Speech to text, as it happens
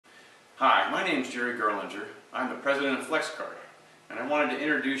Hi, my name is Jerry Gerlinger. I'm the president of FlexCart, and I wanted to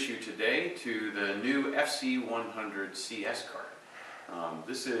introduce you today to the new FC-100CS cart.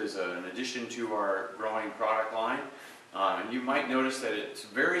 This is an addition to our growing product line, and you might notice that it's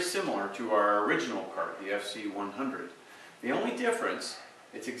very similar to our original cart, the FC-100. The only difference,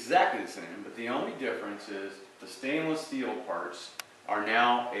 it's exactly the same, but the only difference is the stainless steel parts are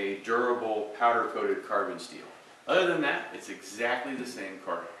now a durable powder-coated carbon steel. Other than that, it's exactly the same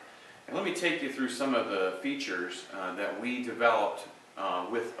cart. And let me take you through some of the features that we developed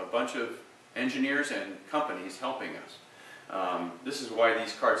with a bunch of engineers and companies helping us. This is why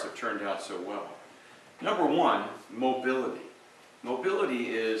these carts have turned out so well. Number one, mobility.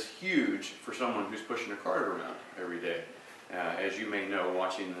 Mobility is huge for someone who's pushing a cart around every day. As you may know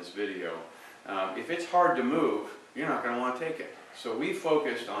watching this video, if it's hard to move, you're not going to want to take it. So we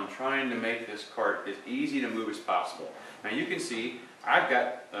focused on trying to make this cart as easy to move as possible. Now you can see I've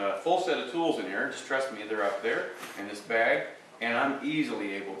got a full set of tools in here. Just trust me, they're up there in this bag, and I'm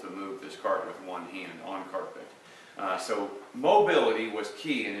easily able to move this cart with one hand on carpet. So mobility was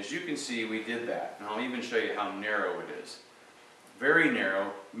key, and as you can see, we did that. And I'll even show you how narrow it is. Very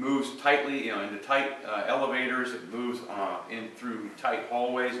narrow, moves tightly, into tight elevators. It moves in through tight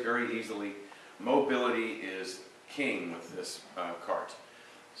hallways very easily. Mobility is king with this cart.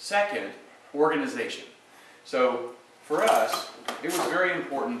 Second, organization. So for us, it was very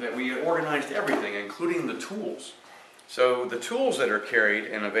important that we organized everything, including the tools. So the tools that are carried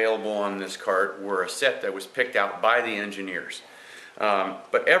and available on this cart were a set that was picked out by the engineers.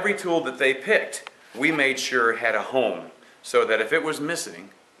 But every tool that they picked, we made sure had a home, so that if it was missing,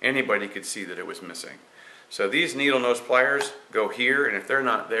 anybody could see that it was missing. So these needle nose pliers go here, and if they're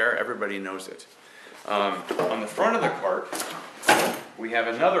not there, everybody knows it. On the front of the cart, we have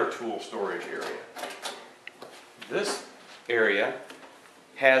another tool storage area. This area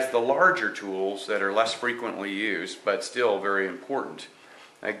has the larger tools that are less frequently used, but still very important.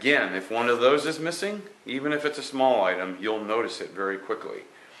 Again, if one of those is missing, even if it's a small item, you'll notice it very quickly.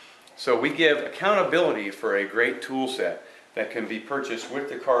 So we give accountability for a great tool set that can be purchased with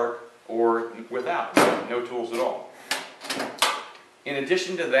the cart or without, no tools at all. In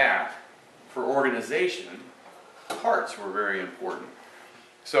addition to that, for organization, parts were very important.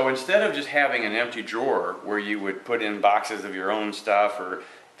 So instead of just having an empty drawer where you would put in boxes of your own stuff or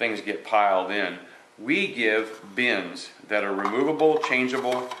things get piled in, we give bins that are removable,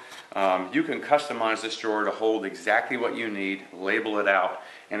 changeable. You can customize this drawer to hold exactly what you need, label it out,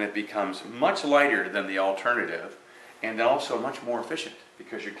 and it becomes much lighter than the alternative and also much more efficient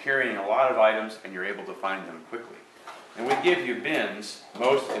because you're carrying a lot of items and you're able to find them quickly. And we give you bins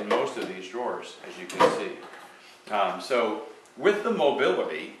in most of these drawers, as you can see. So with the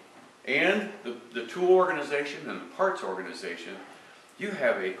mobility and the tool organization and the parts organization, you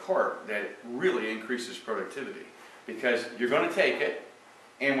have a cart that really increases productivity because you're going to take it,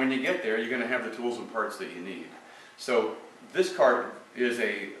 and when you get there, you're going to have the tools and parts that you need. So this cart is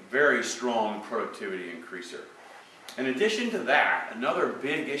a very strong productivity increaser. In addition to that, another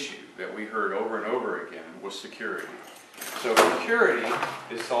big issue that we heard over and over again was security. So security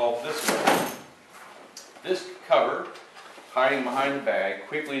is solved this way. This cover, hiding behind the bag,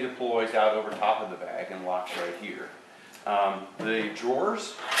 quickly deploys out over top of the bag and locks right here. The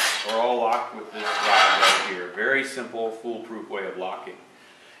drawers are all locked with this rod right here. Very simple, foolproof way of locking.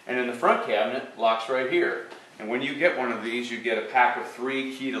 And in the front cabinet, locks right here. And when you get one of these, you get a pack of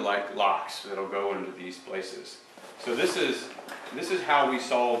 3 key-to-like locks that'll go into these places. So this is how we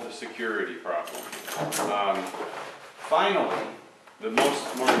solve the security problem. Finally,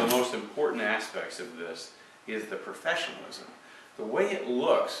 one of the most important aspects of this is the professionalism. The way it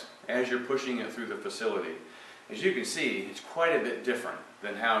looks as you're pushing it through the facility, as you can see, it's quite a bit different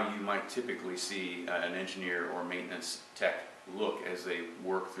than how you might typically see an engineer or maintenance tech look as they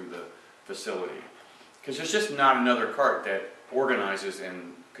work through the facility. Because there's just not another cart that organizes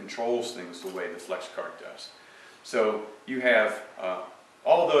and controls things the way the FlexCart does. So you have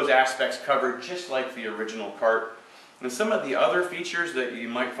all those aspects covered just like the original cart. And some of the other features that you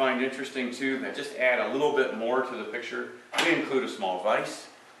might find interesting too, that just add a little bit more to the picture, we include a small vise.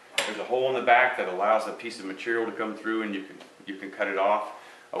 There's a hole in the back that allows a piece of material to come through and you can cut it off.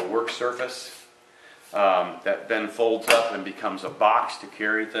 A work surface that then folds up and becomes a box to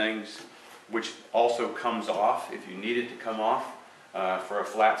carry things, which also comes off if you need it to come off for a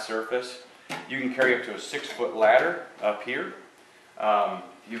flat surface. You can carry up to a 6-foot ladder up here.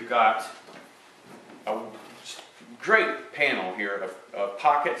 You've got a great panel here of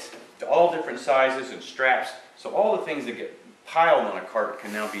pockets to all different sizes and straps. So all the things that get piled on a cart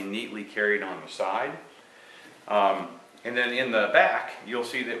can now be neatly carried on the side. And then in the back, you'll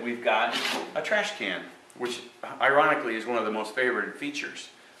see that we've got a trash can, which ironically is one of the most favored features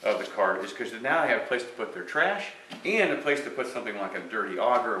of the cart, is because now they have a place to put their trash and a place to put something like a dirty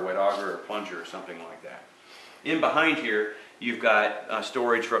auger, a wet auger, or a plunger, or something like that. In behind here, you've got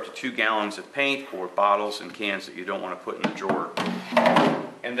storage for up to 2 gallons of paint or bottles and cans that you don't want to put in the drawer.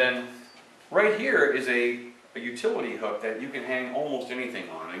 And then right here is a utility hook that you can hang almost anything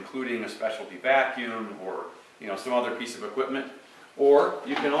on, including a specialty vacuum or some other piece of equipment. Or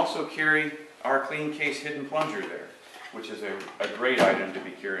you can also carry our clean case hidden plunger there, which is a great item to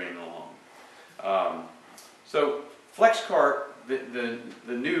be carrying along. So FlexCart, the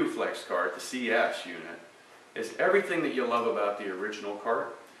new FlexCart, the CS unit, is everything that you love about the original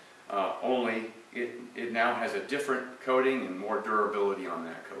cart, only it now has a different coating and more durability on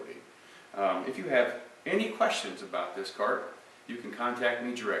that coating. If you have any questions about this cart, you can contact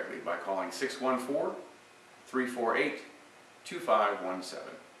me directly by calling 614-348-2517.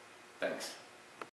 Thanks.